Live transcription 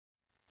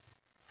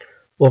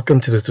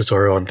Welcome to this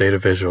tutorial on data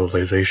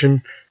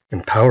visualization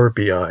in Power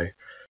BI.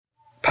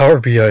 Power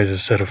BI is a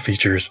set of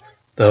features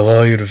that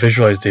allow you to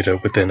visualize data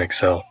within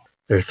Excel.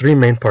 There are three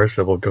main parts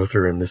that we'll go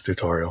through in this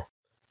tutorial.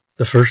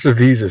 The first of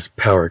these is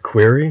Power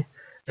Query,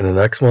 and the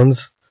next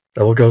ones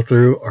that we'll go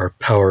through are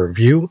Power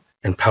View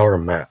and Power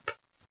Map.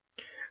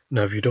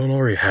 Now if you don't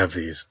already have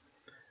these,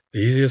 the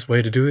easiest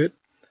way to do it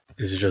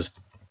is to just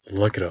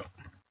look it up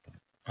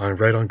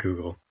right on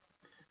Google.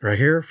 Right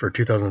here for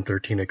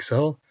 2013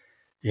 Excel,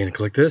 you can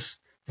click this.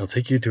 It'll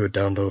take you to a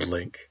download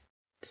link.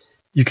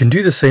 You can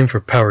do the same for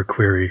Power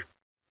Query,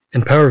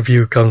 and Power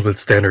View comes with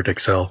standard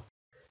Excel.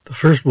 The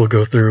first we'll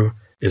go through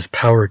is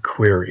Power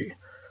Query.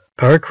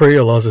 Power Query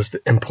allows us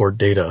to import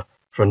data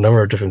from a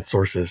number of different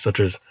sources, such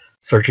as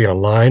searching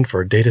online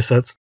for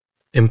datasets,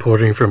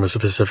 importing from a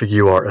specific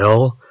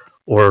URL,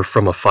 or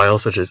from a file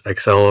such as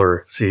Excel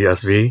or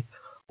CSV,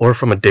 or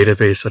from a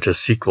database such as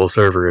SQL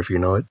Server if you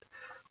know it,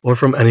 or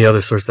from any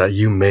other source that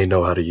you may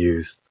know how to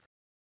use.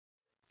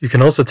 You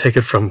can also take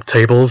it from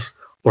tables,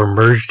 or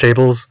merge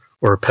tables,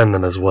 or append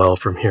them as well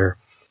from here.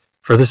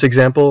 For this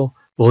example,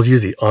 we'll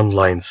use the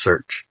online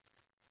search.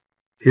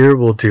 Here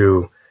we'll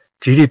do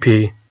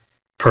GDP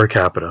per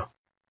capita.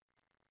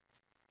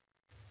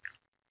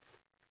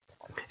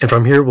 And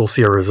from here we'll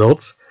see our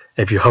results.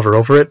 If you hover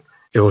over it,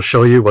 it will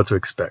show you what to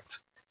expect.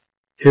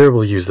 Here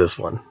we'll use this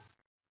one.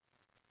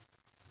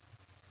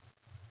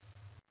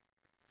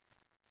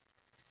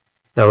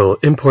 Now it will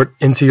import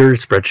into your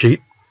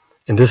spreadsheet,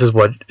 and this is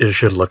what it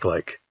should look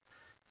like.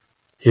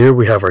 Here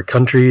we have our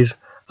countries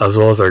as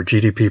well as our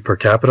GDP per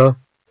capita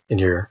in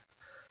here.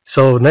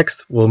 So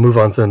next we'll move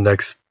on to the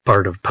next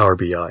part of Power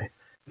BI,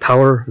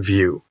 Power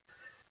View.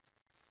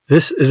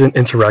 This is an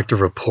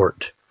interactive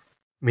report,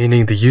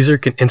 meaning the user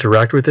can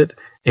interact with it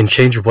and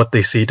change what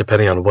they see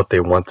depending on what they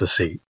want to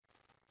see.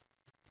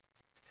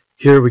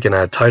 Here we can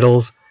add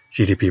titles,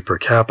 GDP per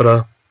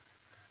capita,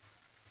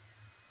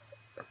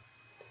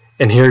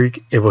 and here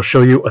it will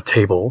show you a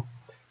table.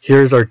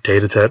 Here's our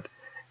data set,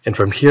 and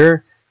from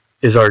here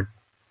is our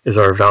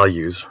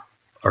values,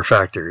 our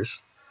factors,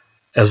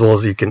 as well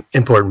as you can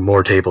import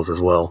more tables as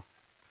well.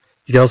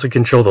 You can also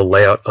control the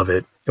layout of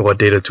it and what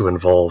data to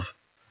involve.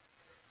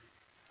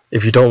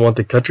 If you don't want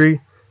the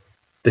country,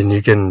 then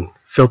you can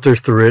filter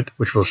through it,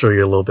 which we'll show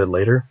you a little bit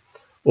later,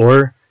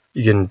 or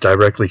you can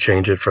directly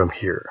change it from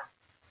here.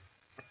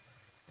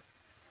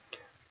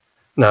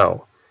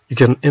 Now, you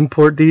can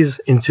import these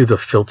into the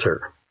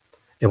filter.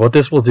 And what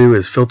this will do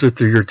is filter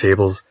through your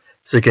tables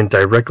so you can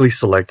directly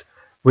select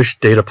which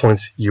data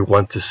points you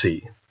want to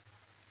see.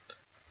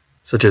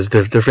 Such as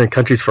the different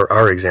countries for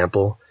our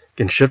example,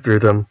 you can shift through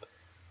them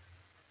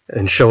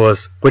and show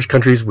us which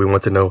countries we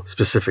want to know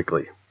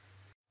specifically.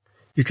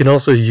 You can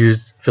also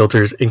use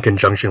filters in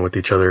conjunction with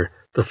each other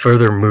to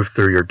further move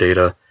through your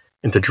data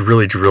and to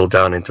really drill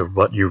down into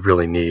what you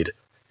really need,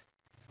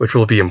 which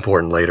will be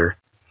important later.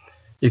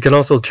 You can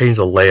also change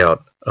the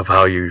layout of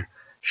how you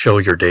show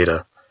your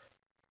data.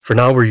 For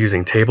now we're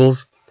using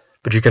tables,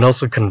 but you can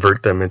also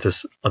convert them into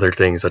other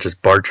things such as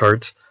bar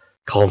charts,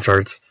 column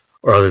charts,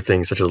 or other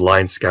things such as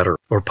line scatter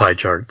or pie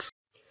charts.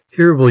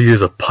 Here we'll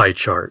use a pie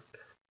chart.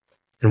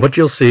 And what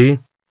you'll see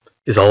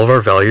is all of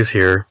our values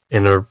here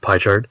in our pie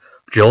chart,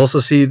 but you'll also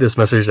see this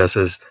message that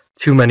says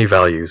too many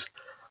values.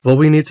 What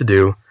we need to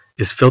do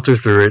is filter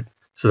through it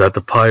so that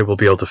the pie will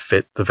be able to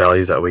fit the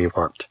values that we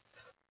want.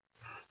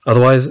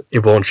 Otherwise,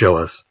 it won't show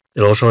us.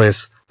 It'll show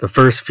us the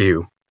first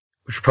few,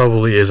 which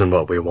probably isn't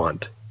what we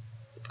want.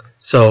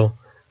 So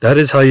that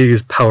is how you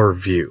use Power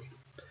View.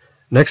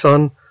 Next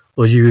on,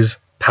 we'll use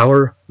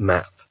Power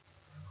Map.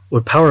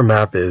 What Power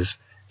Map is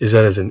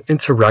that it's an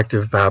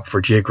interactive map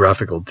for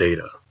geographical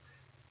data.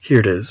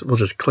 Here it is. We'll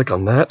just click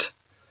on that,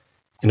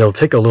 and it'll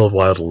take a little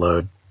while to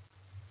load.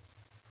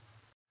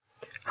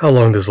 How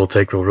long this will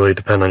take will really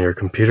depend on your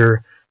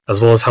computer,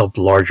 as well as how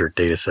large your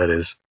data set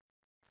is.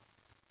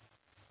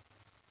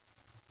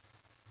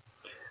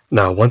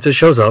 Now, once it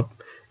shows up,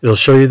 it'll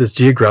show you this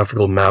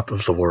geographical map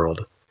of the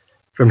world.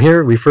 From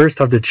here, we first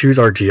have to choose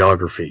our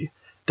geography,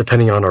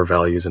 depending on our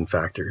values and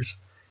factors.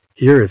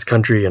 Here it's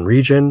country and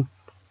region,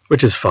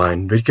 which is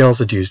fine, but you can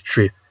also use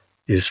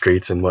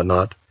streets and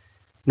whatnot.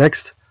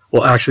 Next,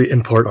 we'll actually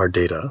import our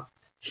data.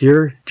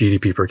 Here,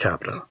 GDP per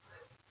capita.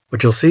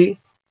 What you'll see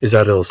is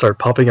that it'll start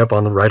popping up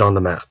right on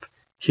the map.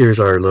 Here's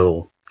our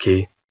little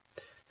key,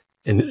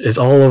 and it's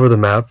all over the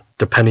map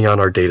depending on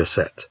our data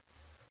set.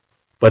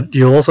 But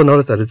you'll also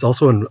notice that it's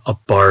also a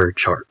bar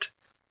chart.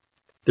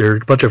 There are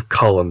a bunch of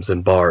columns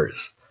and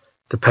bars,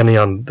 depending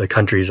on the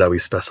countries that we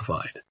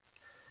specified.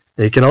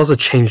 Now you can also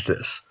change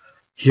this.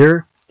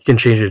 Here, you can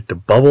change it to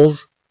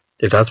bubbles,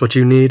 if that's what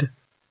you need,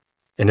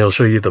 and it'll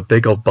show you the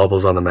big old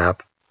bubbles on the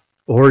map.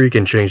 Or you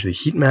can change the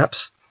heat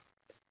maps,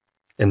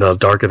 and the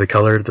darker the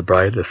color,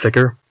 the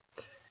thicker.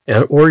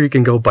 Or you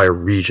can go by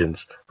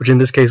regions, which in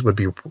this case would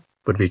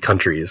be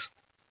countries.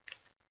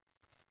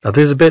 Now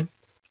this is a bit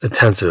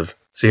intensive,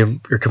 so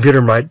your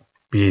computer might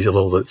be a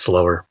little bit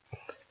slower.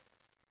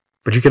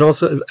 But you can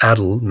also add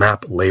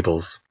map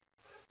labels,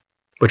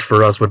 which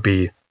for us would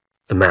be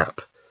the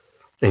map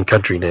and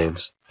country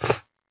names.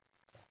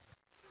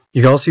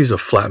 You can also use a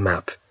flat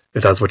map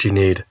if that's what you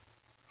need.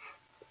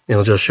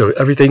 It'll just show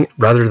everything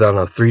rather than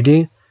on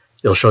 3D,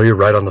 it'll show you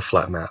right on the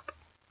flat map.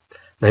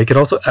 Now you can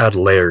also add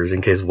layers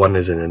in case one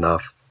isn't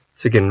enough,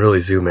 so you can really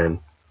zoom in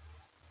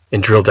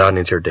and drill down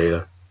into your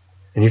data.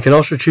 And you can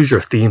also choose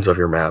your themes of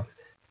your map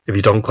if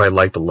you don't quite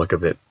like the look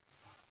of it.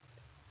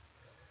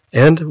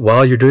 And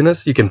while you're doing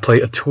this, you can play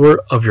a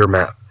tour of your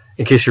map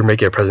in case you're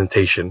making a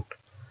presentation.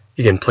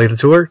 You can play the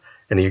tour,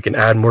 and then you can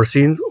add more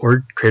scenes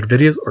or create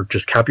videos or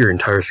just cap your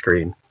entire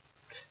screen.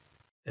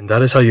 And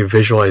that is how you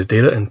visualize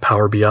data in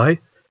Power BI.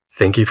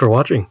 Thank you for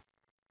watching.